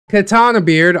Katana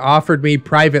Beard offered me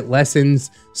private lessons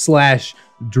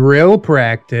 / drill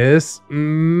practice.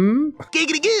 Hello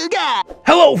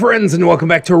friends and welcome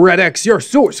back to ReddX, your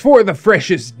source for the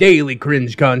freshest daily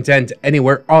cringe content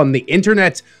anywhere on the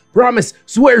internet. Promise,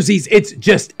 swearsies, it's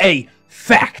just a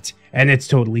fact and it's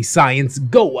totally science.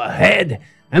 Go ahead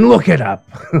and look it up.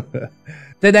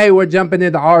 Today we're jumping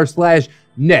into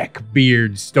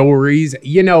r/Neckbeard stories.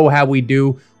 You know how we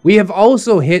do. We have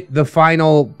also hit the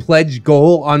final pledge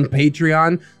goal on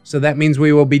Patreon, so that means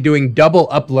we will be doing double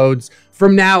uploads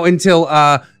from now until,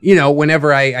 you know,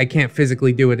 whenever I can't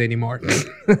physically do it anymore.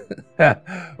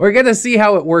 We're gonna see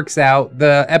how it works out.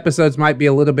 The episodes might be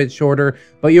a little bit shorter,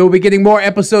 but you'll be getting more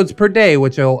episodes per day,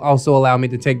 which will also allow me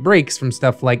to take breaks from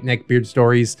stuff like Neckbeard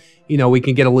stories. You know, we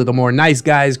can get a little more nice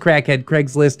guys, crackhead,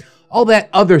 Craigslist, all that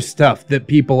other stuff that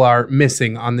people are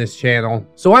missing on this channel.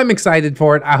 So I'm excited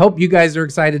for it. I hope you guys are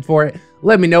excited for it.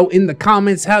 Let me know in the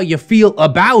comments how you feel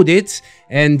about it.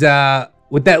 And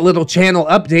with that little channel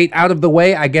update out of the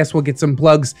way, I guess we'll get some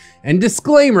plugs and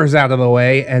disclaimers out of the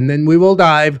way, and then we will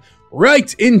dive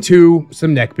right into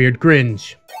some Neckbeard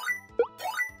cringe.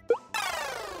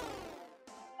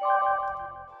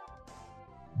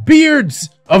 Beards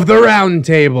of the Round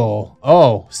Table.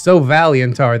 Oh, so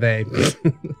valiant are they.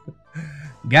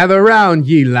 Gather round,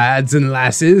 ye lads and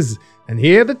lasses, and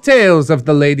hear the tales of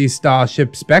the Lady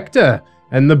Starship Spectre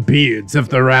and the Beards of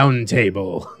the Round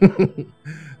Table.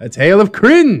 A tale of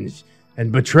cringe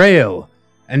and betrayal,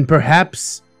 and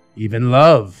perhaps even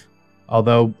love.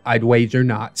 Although I'd wager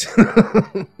not.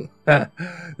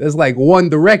 There's like one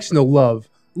directional love.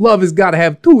 Love has got to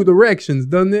have two directions,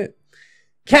 doesn't it?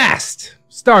 Cast.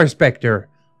 Star Spectre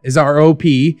is our OP,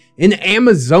 an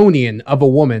Amazonian of a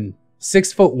woman,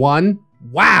 6'1".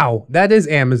 Wow, that is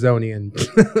Amazonian.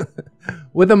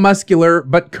 With a muscular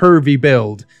but curvy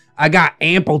build. I got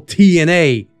ample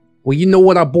TNA. Well, you know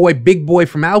what our boy Big Boy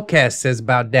from Outcast says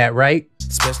about that, right?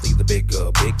 Especially the big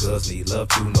girls need love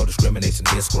too, no discrimination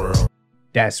here, squirrel.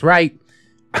 That's right.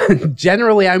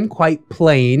 Generally, I'm quite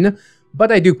plain,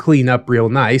 but I do clean up real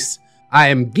nice. I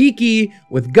am geeky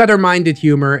with gutter-minded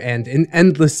humor and an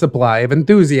endless supply of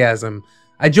enthusiasm.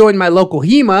 I joined my local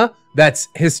HEMA, that's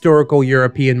Historical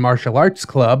European Martial Arts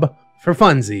Club, for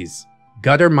funsies.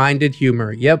 Gutter-minded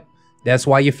humor, yep. That's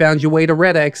why you found your way to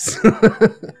ReddX.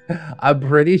 I'm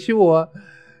pretty sure.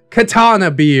 Katana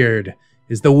Beard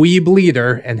is the weeb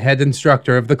leader and head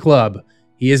instructor of the club.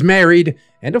 He is married,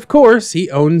 and of course, he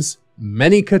owns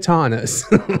many katanas.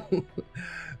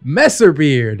 Messer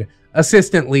Beard,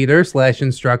 assistant leader /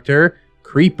 instructor,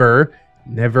 creeper,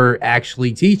 never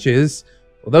actually teaches.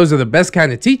 Well, those are the best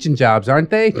kind of teaching jobs,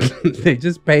 aren't they? They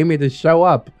just pay me to show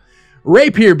up.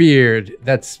 Rapier Beard,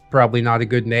 that's probably not a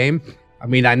good name. I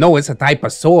mean, I know it's a type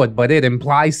of sword, but it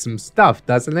implies some stuff,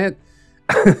 doesn't it?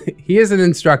 He is an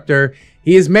instructor,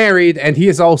 he is married, and he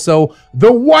is also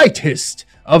the whitest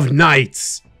of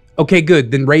knights. Okay, good,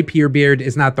 then Rapier Beard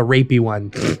is not the rapey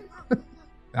one.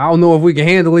 I don't know if we can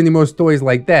handle any more stories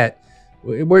like that.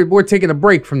 We're taking a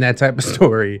break from that type of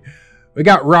story. We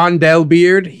got Rondell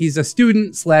Beard. He's a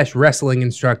student / wrestling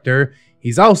instructor.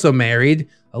 He's also married,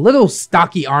 a little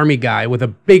stocky army guy with a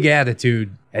big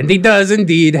attitude. And he does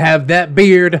indeed have that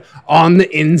beard on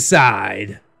the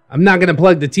inside. I'm not going to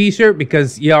plug the t-shirt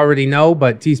because you already know,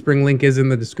 but Teespring link is in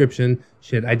the description.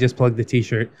 Shit, I just plugged the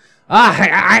t-shirt.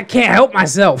 I can't help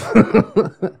myself.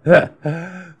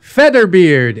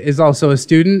 Featherbeard is also a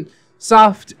student,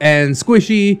 soft and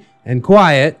squishy and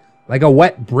quiet, like a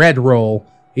wet bread roll.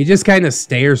 He just kind of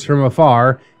stares from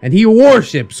afar, and he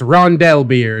worships Rondell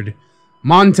Beard.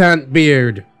 Montant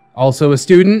Beard, also a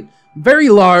student, very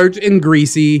large and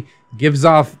greasy, gives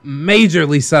off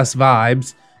majorly sus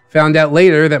vibes. Found out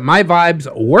later that my vibes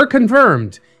were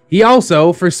confirmed. He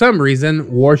also, for some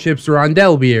reason, worships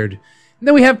Rondell Beard. And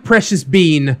then we have Precious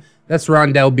Bean, that's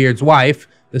Rondell Beard's wife,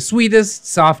 the sweetest,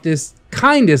 softest,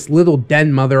 kindest little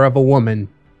den mother of a woman.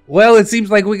 Well, it seems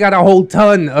like we got a whole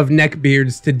ton of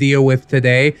neckbeards to deal with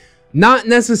today. Not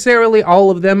necessarily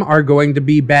all of them are going to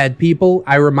be bad people.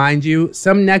 I remind you,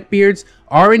 some neckbeards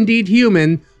are indeed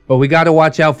human, but we got to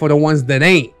watch out for the ones that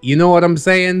ain't. You know what I'm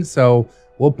saying? So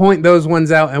we'll point those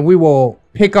ones out and we will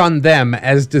pick on them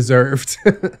as deserved.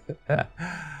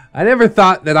 I never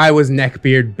thought that I was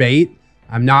neckbeard bait.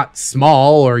 I'm not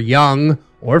small or young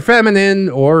or feminine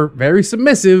or very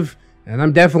submissive, and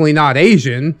I'm definitely not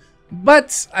Asian.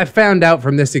 But I found out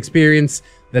from this experience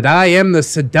that I am the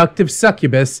seductive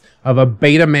succubus of a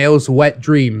beta male's wet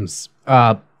dreams.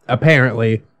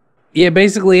 Apparently. Yeah,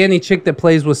 basically any chick that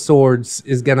plays with swords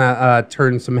is gonna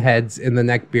turn some heads in the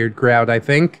neckbeard crowd, I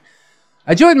think.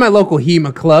 I joined my local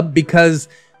HEMA club because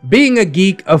Being a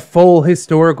geek of full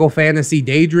historical fantasy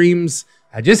daydreams,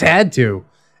 I just had to.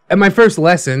 At my first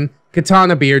lesson,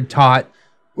 Katana Beard taught,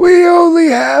 "We only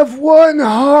have one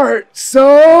heart,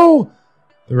 so..."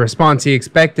 The response he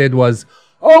expected was,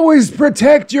 "Always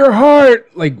protect your heart,"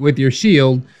 like with your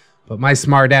shield. But my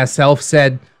smart-ass self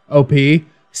said, "OP,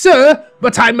 sir,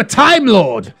 but I'm a Time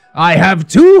Lord. I have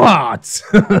 2 hearts."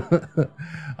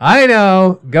 I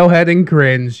know, go ahead and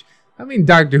cringe. I mean,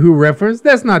 Doctor Who reference,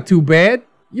 that's not too bad.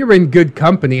 You're in good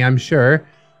company, I'm sure.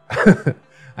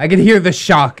 I could hear the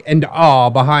shock and awe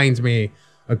behind me.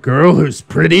 A girl who's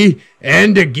pretty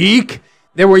and a geek?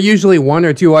 There were usually 1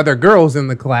 or 2 other girls in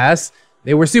the class.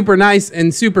 They were super nice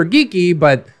and super geeky,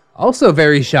 but also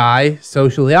very shy,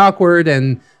 socially awkward,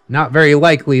 and not very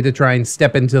likely to try and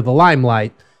step into the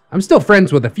limelight. I'm still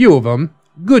friends with a few of them.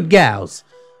 Good gals.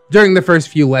 During the first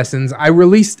few lessons, I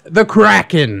released the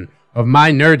Kraken of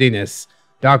my nerdiness.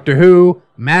 Doctor Who,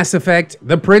 Mass Effect,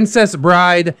 The Princess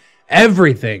Bride,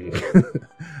 everything.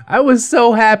 I was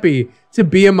so happy to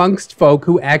be amongst folk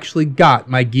who actually got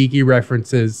my geeky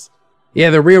references. Yeah,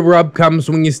 the real rub comes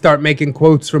when you start making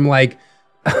quotes from like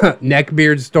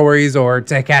NeckbeardStories or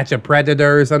To Catch a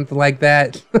Predator or something like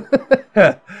that.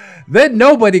 Then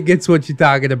nobody gets what you're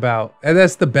talking about. And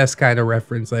that's the best kind of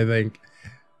reference, I think.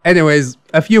 Anyways,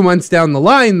 a few months down the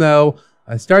line, though,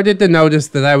 I started to notice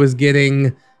that I was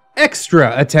getting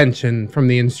extra attention from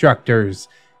the instructors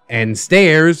and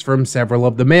stares from several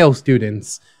of the male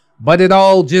students. But it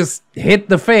all just hit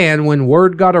the fan when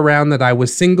word got around that I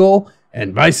was single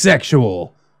and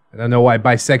bisexual. I don't know why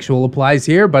bisexual applies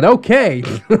here, but okay.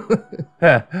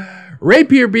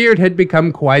 Rapier Beard had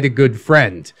become quite a good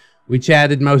friend. We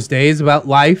chatted most days about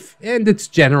life and its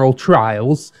general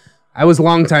trials. I was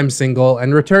longtime single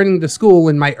and returning to school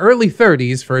in my early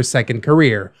 30s for a second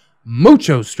career.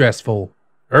 Mucho stressful.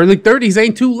 Early 30s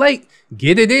ain't too late.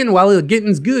 Get it in while the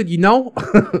getting's good, you know?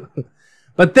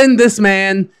 But then this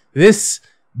man, this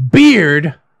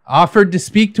Beard, offered to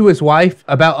speak to his wife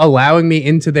about allowing me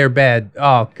into their bed.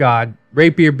 Oh, God.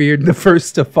 Rapier Beard, the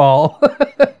first to fall.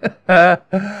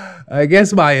 I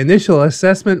guess my initial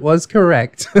assessment was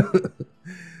correct.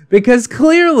 Because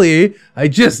clearly, I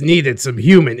just needed some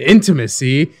human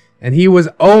intimacy, and he was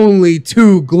only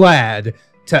too glad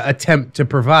to attempt to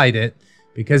provide it,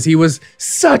 because he was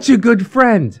such a good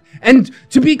friend. And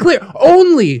to be clear,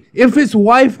 only if his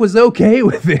wife was okay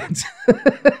with it.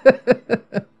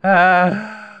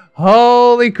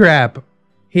 Holy crap.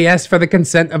 He asked for the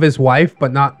consent of his wife,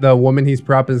 but not the woman he's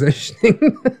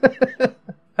propositioning.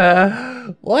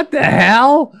 What the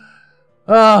hell?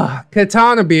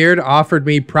 Katana Beard offered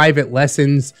me private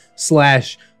lessons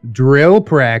 / drill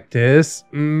practice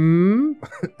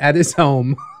at his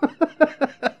home.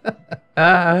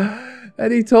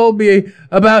 And he told me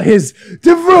about his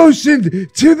devotion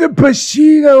to the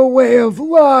Bushido way of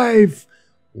life.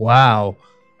 Wow.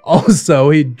 Also,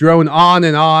 he'd drone on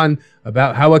and on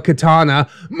about how a katana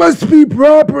must be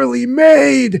properly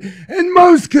made, and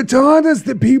most katanas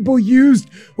that people used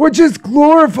were just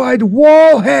glorified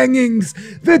wall hangings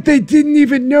that they didn't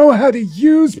even know how to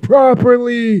use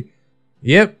properly.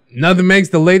 Yep, nothing makes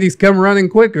the ladies come running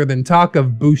quicker than talk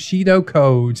of Bushido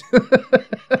code.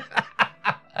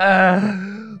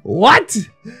 What?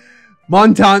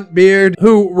 Montant Beard,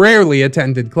 who rarely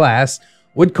attended class,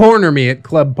 would corner me at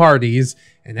club parties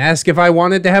and ask if I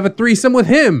wanted to have a threesome with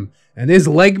him and his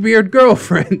leg-beard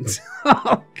girlfriend.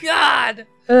 Oh, God.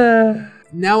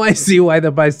 Now I see why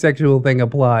the bisexual thing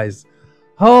applies.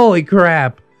 Holy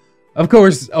crap. Of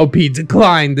course, OP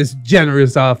declined this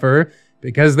generous offer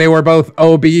because they were both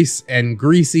obese and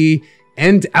greasy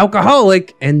and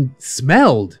alcoholic and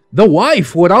smelled. The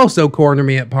wife would also corner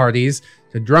me at parties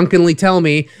to drunkenly tell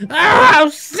me how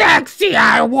sexy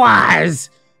I was.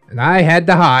 And I had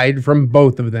to hide from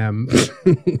both of them.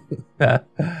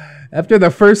 After the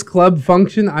first club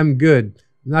function, I'm good.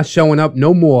 I'm not showing up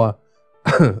no more.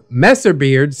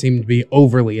 Messerbeard seemed to be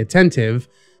overly attentive.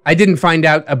 I didn't find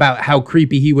out about how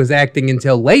creepy he was acting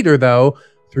until later, though,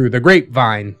 through the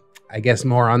grapevine. I guess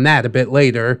more on that a bit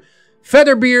later.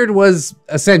 Featherbeard was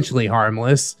essentially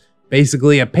harmless.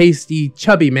 Basically a pasty,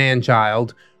 chubby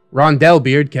man-child.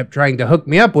 Rondelbeard kept trying to hook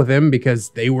me up with him because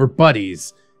they were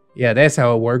buddies. Yeah, that's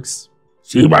how it works.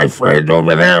 See my friend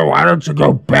over there? Why don't you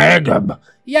go bag him?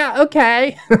 Yeah,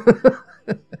 okay.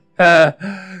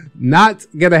 Not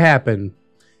gonna happen.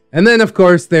 And then, of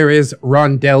course, there is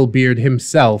Rondelbeard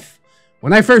himself.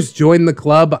 When I first joined the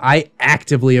club, I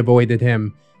actively avoided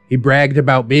him. He bragged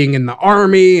about being in the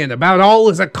army and about all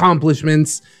his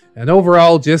accomplishments, and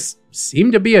overall just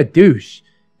seemed to be a douche.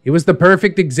 He was the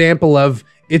perfect example of,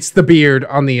 it's the beard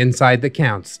on the inside that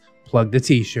counts. Plug the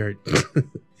t-shirt.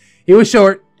 He was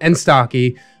short and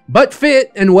stocky, but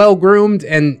fit and well-groomed,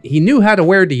 and he knew how to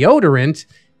wear deodorant,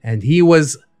 and he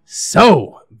was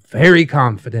so very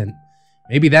confident.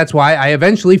 Maybe that's why I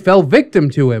eventually fell victim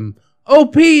to him.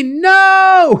 OP,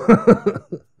 no!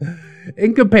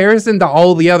 In comparison to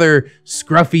all the other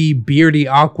scruffy, beardy,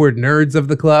 awkward nerds of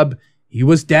the club, he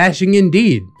was dashing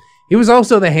indeed. He was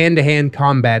also the hand-to-hand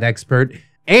combat expert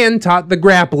and taught the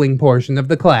grappling portion of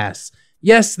the class.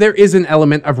 Yes, there is an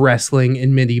element of wrestling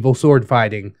in medieval sword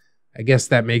fighting. I guess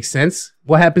that makes sense.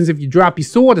 What happens if you drop your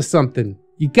sword or something?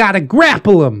 You gotta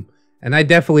grapple him! And I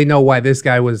definitely know why this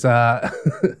guy was,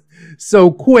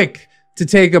 so quick to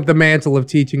take up the mantle of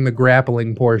teaching the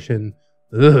grappling portion.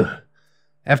 Ugh.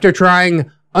 After trying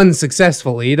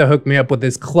unsuccessfully to hook me up with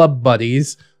his club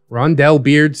buddies,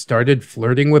 ROUNDTABLE started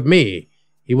flirting with me.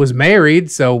 He was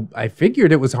married, so I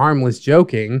figured it was harmless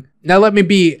joking. Now let me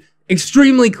be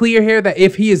extremely clear here that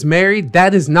if he is married,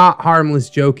 that is not harmless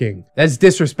joking. That's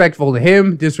disrespectful to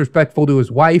him, disrespectful to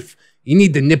his wife. You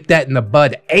need to nip that in the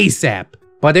bud ASAP.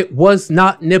 But it was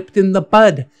not nipped in the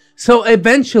bud. So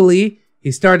eventually,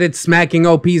 he started smacking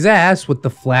OP's ass with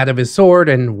the flat of his sword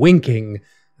and winking,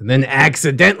 and then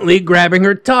accidentally grabbing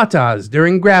her tatas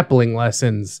during grappling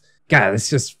lessons. God, it's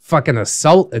just fucking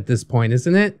assault at this point,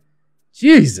 isn't it?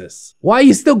 Jesus. Why are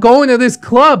you still going to this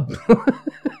club?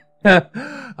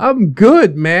 I'm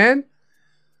good, man.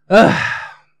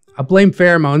 I blame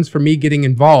pheromones for me getting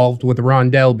involved with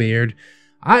ROUNDTABLE.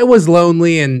 I was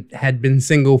lonely and had been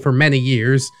single for many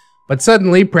years, but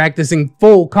suddenly practicing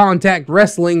full contact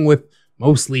wrestling with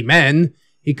mostly men,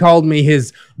 he called me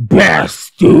his best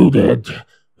student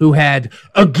who had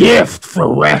a gift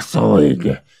for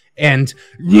wrestling, and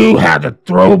you had to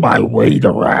throw my weight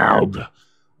around.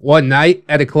 One night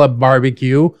at a club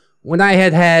barbecue, when I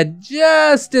had had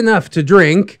just enough to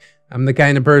drink, I'm the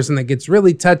kind of person that gets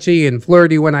really touchy and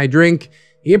flirty when I drink,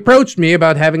 he approached me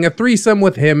about having a threesome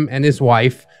with him and his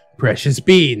wife, Precious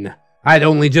Bean. I'd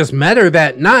only just met her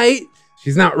that night.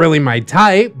 She's not really my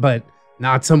type, but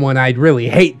not someone I'd really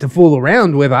hate to fool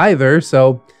around with either,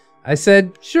 so I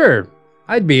said, sure,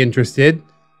 I'd be interested.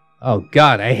 Oh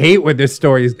god, I hate where this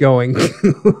story is going.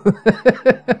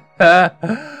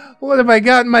 What have I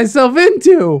gotten myself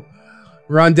into?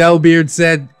 ROUNDTABLE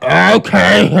said,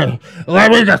 okay,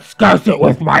 let me discuss it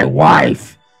with my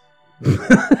wife.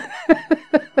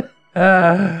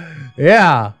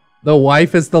 Yeah, the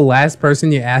wife is the last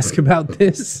person you ask about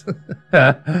this?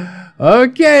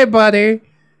 Okay, buddy.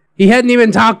 He hadn't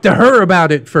even talked to her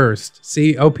about it first.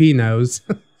 See, OP knows.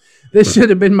 This should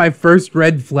have been my first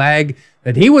red flag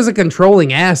that he was a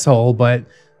controlling asshole, but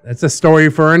that's a story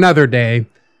for another day.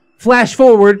 Flash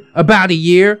forward about a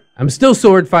year, I'm still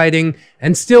sword fighting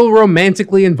and still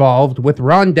romantically involved with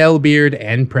ROUNDTABLE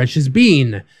and Precious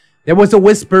Bean. There was a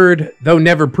whispered, though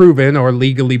never proven or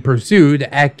legally pursued,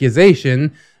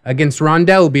 accusation against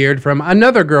ROUNDTABLE from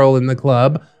another girl in the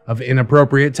club of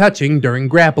inappropriate touching during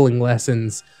grappling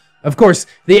lessons. Of course,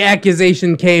 the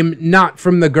accusation came not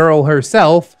from the girl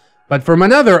herself, but from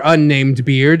another unnamed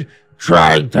beard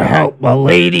trying to help a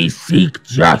lady seek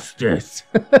justice.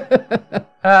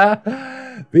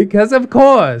 Because of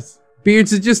course,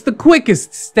 beards are just the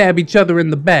quickest to stab each other in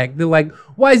the back. They're like,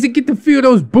 why does he get to feel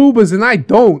those boobas and I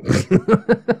don't?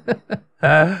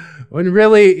 When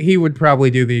really, he would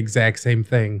probably do the exact same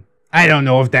thing. I don't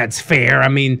know if that's fair. I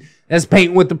mean, that's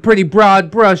painting with a pretty broad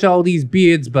brush, all these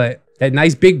beards, but that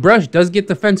nice big brush does get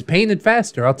the fence painted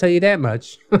faster, I'll tell you that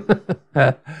much.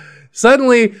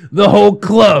 Suddenly, the whole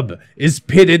club is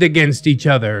pitted against each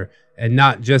other, and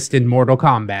not just in Mortal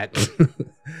Kombat.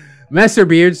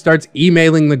 Messerbeard starts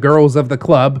emailing the girls of the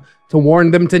club to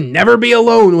warn them to never be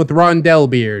alone with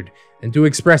ROUNDTABLE, and to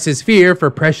express his fear for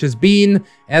Precious Bean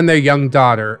and their young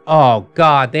daughter. Oh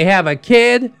god, they have a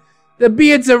kid? The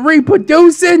beards are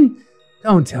reproducing?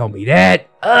 Don't tell me that.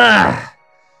 Ugh.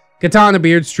 Katana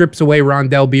Beard strips away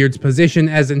ROUNDTABLE's position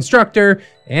as instructor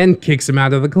and kicks him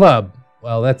out of the club.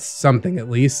 Well, that's something at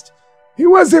least. He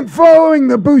wasn't following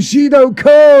the Bushido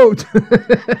code.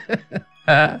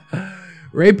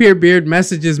 Rapier Beard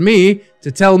messages me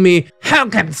to tell me how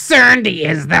concerned he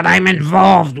is that I'm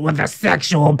involved with a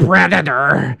sexual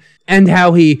predator, and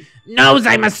how he knows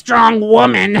I'm a strong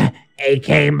woman,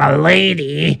 aka my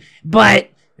lady, but...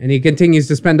 And he continues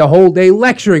to spend a whole day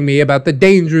lecturing me about the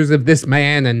dangers of this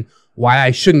man and why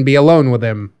I shouldn't be alone with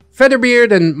him.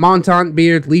 Featherbeard and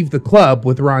Montantbeard leave the club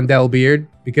with ROUNDTABLE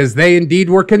because they indeed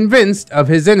were convinced of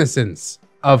his innocence.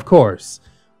 Of course.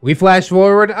 We flash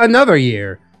forward another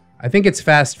year. I think it's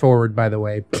fast forward, by the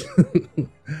way.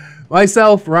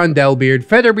 Myself, ROUNDTABLE,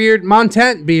 Featherbeard,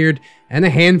 Montantbeard, and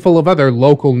a handful of other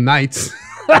local knights.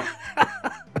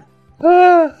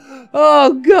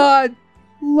 Oh god.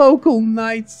 Local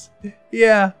knights,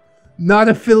 yeah, not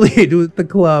affiliated with the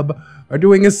club, are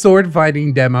doing a sword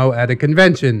fighting demo at a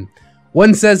convention.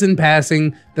 One says in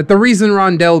passing that the reason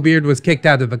ROUNDTABLE was kicked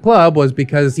out of the club was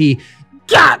because he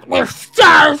got with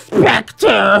Star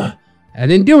Spectre,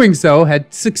 and in doing so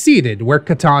had succeeded where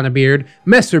Katana Beard,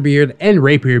 Messer Beard, and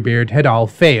Rapier Beard had all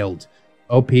failed.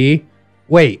 OP,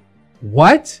 wait,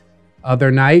 what?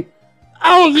 Other Knight,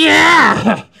 oh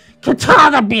yeah!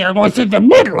 Katana Beard was in the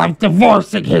middle of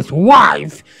divorcing his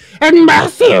wife, and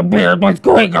Messer Beard was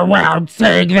going around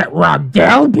saying that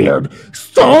ROUNDTABLE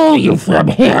stole you from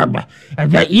him,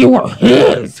 and that you were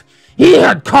his. He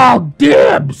had called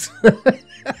dibs.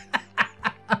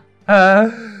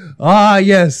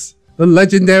 Yes, the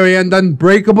legendary and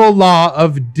unbreakable law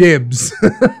of dibs.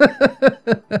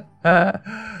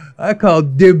 I call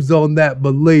dibs on that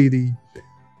milady.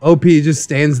 OP just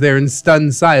stands there in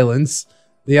stunned silence.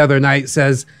 The other Knight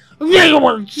says, They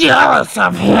were jealous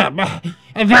of him,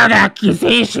 and that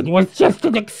accusation was just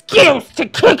an excuse to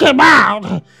kick him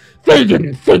out. They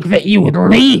didn't think that you would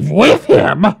leave with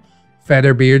him.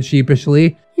 Featherbeard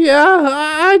sheepishly, yeah,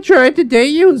 I tried to date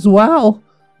you as well.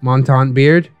 Montant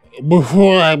Beard,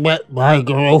 Before I met my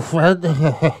girlfriend,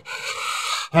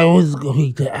 I was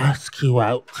going to ask you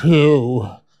out too.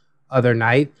 Other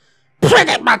Knight,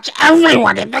 Pretty much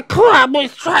everyone in the club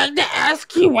was trying to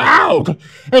ask you out,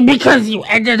 and because you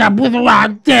ended up with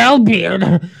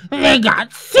ROUNDTABLE, they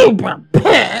got super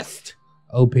pissed.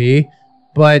 OP,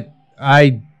 but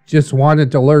I just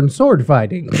wanted to learn sword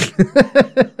fighting.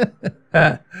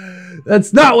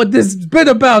 That's not what this has been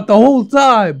about the whole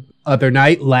time. Other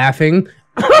Knight laughing,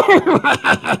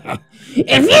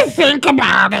 If you think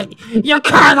about it, you're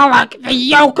kind of like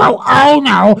the Yoko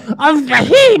Ono of the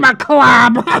HEMA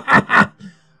Club.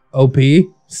 OP,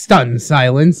 stunned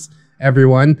silence.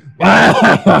 Everyone,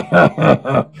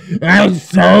 That's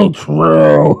so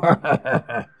true.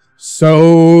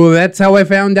 so that's how I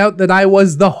found out that I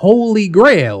was the Holy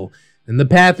Grail, and the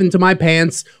path into my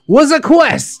pants was a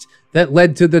quest that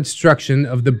led to the destruction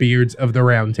of the Beards of the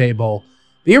Round Table.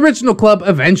 The original club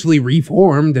eventually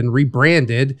reformed and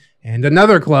rebranded, and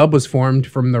another club was formed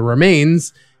from the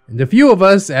remains, and a few of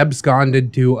us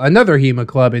absconded to another HEMA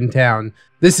club in town.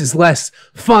 This is less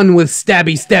fun with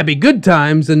stabby good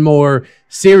times and more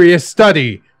serious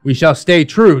study. We shall stay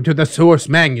true to the source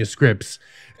manuscripts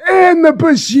and the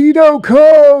Bushido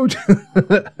Code.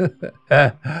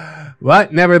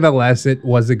 But nevertheless, it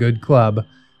was a good club.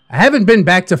 I haven't been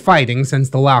back to fighting since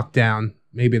the lockdown.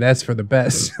 Maybe that's for the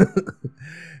best.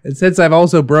 And since I've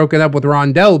also broken up with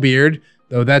ROUNDTABLE,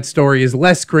 though that story is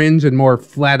less cringe and more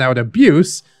flat-out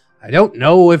abuse, I don't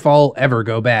know if I'll ever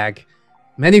go back.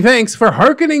 Many thanks for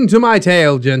hearkening to my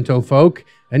tale, gentlefolk,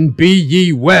 and be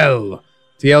ye well.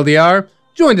 TLDR,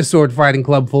 joined a sword fighting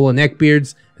club full of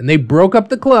neckbeards, and they broke up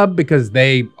the club because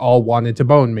they all wanted to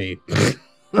bone me.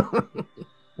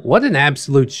 What an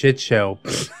absolute shit show.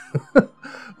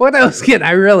 What else can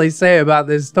I really say about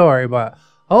this story, but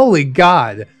holy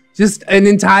God. Just an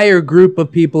entire group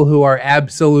of people who are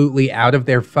absolutely out of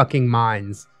their fucking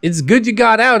minds. It's good you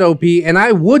got out, OP, and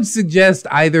I would suggest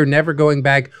either never going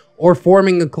back or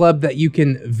forming a club that you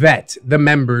can vet the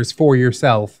members for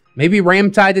yourself. Maybe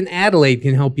Ramtide and Adelaide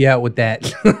can help you out with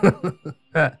that.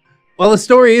 While the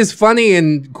story is funny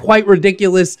and quite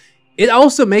ridiculous, it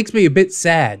also makes me a bit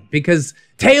sad because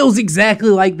tales exactly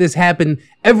like this happen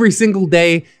every single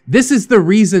day. This is the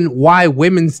reason why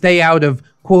women stay out of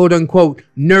quote-unquote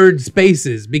nerd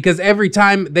spaces, because every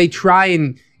time they try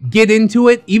and get into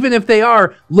it, even if they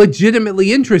are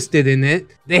legitimately interested in it,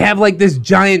 they have like this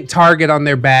giant target on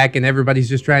their back and everybody's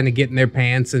just trying to get in their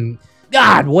pants, and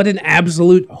God, what an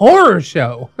absolute horror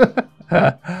show.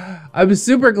 I'm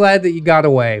super glad that you got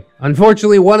away.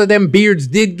 Unfortunately, one of them beards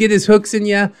did get his hooks in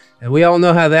ya, and we all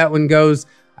know how that one goes.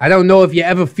 I don't know if you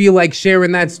ever feel like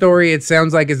sharing that story. It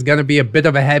sounds like it's gonna be a bit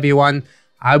of a heavy one.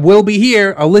 I will be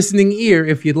here, a listening ear,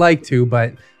 if you'd like to,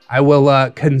 but I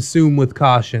will consume with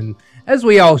caution, as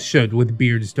we all should with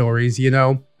beard stories, you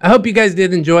know? I hope you guys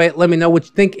did enjoy it. Let me know what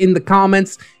you think in the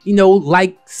comments. You know,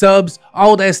 like, subs,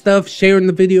 all that stuff, sharing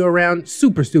the video around,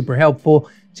 super helpful.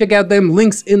 Check out them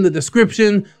links in the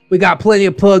description. We got plenty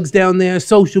of plugs down there,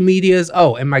 social medias.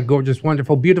 Oh, and my gorgeous,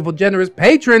 wonderful, beautiful, generous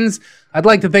patrons. I'd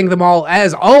like to thank them all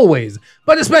as always,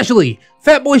 but especially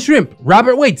Fatboy Shrimp,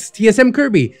 Robert Waits, TSM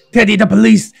Kirby, Teddy the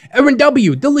Police, Aaron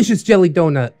W, Delicious Jelly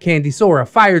Donut, Candy Sora,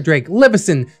 Fire Drake,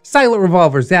 Levison, Silent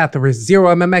Revolver, Zathras,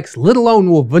 Zero MMX, Little Lone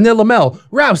Wolf, Vanilla Mel,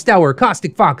 Rouse Tower,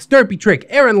 Caustic Fox, Derpy Trick,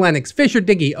 Aaron Lennox, Fisher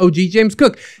Diggy, OG James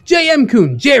Cook, JM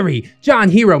Coon, Jerry, John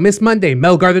Hero, Miss Monday,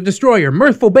 Melgar the Destroyer,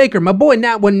 Mirthful Baker, my boy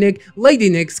Nat One Nick, Lady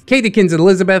Nix, Katykins and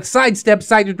Elizabeth, Sidestep,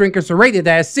 Cider Drinker, Serrated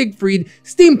Ass, Siegfried,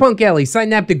 Steampunk Ellie,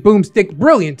 Synaptic Boomstick,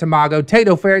 Brilliant Tamago,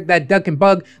 Tato Ferret, That Duck and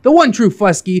Bug, The One True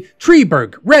Fusky,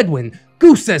 Treeberg, Redwin,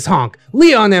 Goose Says Honk,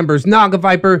 Leon Embers, Naga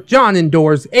Viper, John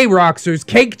Indoors, A-Roxers,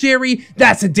 Cake Jerry,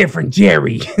 That's a Different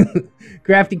Jerry.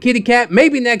 Crafty Kitty Cat,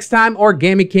 Maybe Next Time,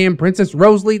 Origami Cam, Princess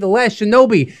Rosalie, The Last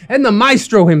Shinobi, and the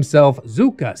maestro himself,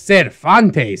 Zuka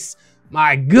Cervantes.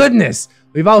 My goodness,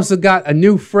 we've also got a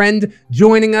new friend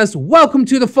joining us. Welcome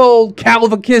to the fold,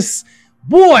 Calvicus.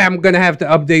 Boy, I'm gonna have to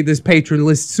update this patron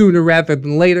list sooner rather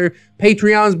than later.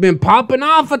 Patreon's been popping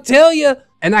off, I tell ya.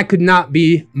 And I could not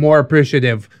be more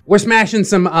appreciative. We're smashing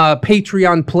some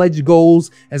Patreon pledge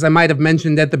goals, as I might have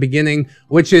mentioned at the beginning,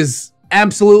 which is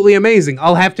absolutely amazing.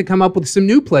 I'll have to come up with some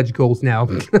new pledge goals now,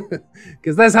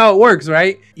 because that's how it works,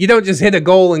 right? You don't just hit a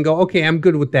goal and go, okay, I'm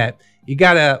good with that. You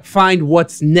gotta find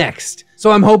what's next.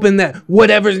 So I'm hoping that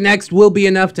whatever's next will be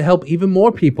enough to help even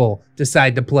more people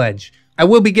decide to pledge. I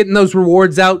will be getting those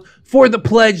rewards out for the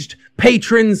pledged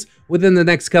patrons within the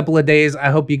next couple of days.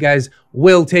 I hope you guys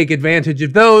will take advantage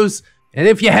of those. And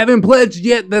if you haven't pledged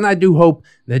yet, then I do hope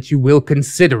that you will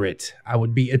consider it. I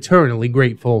would be eternally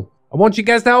grateful. I want you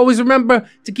guys to always remember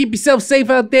to keep yourself safe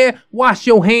out there, wash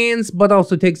your hands, but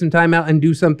also take some time out and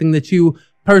do something that you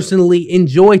personally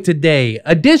enjoy today.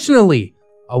 Additionally,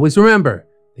 always remember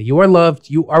that you are loved,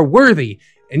 you are worthy,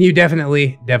 and you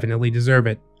definitely deserve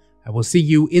it. I will see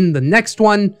you in the next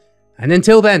one. And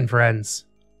until then, friends,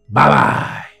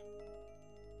 bye-bye.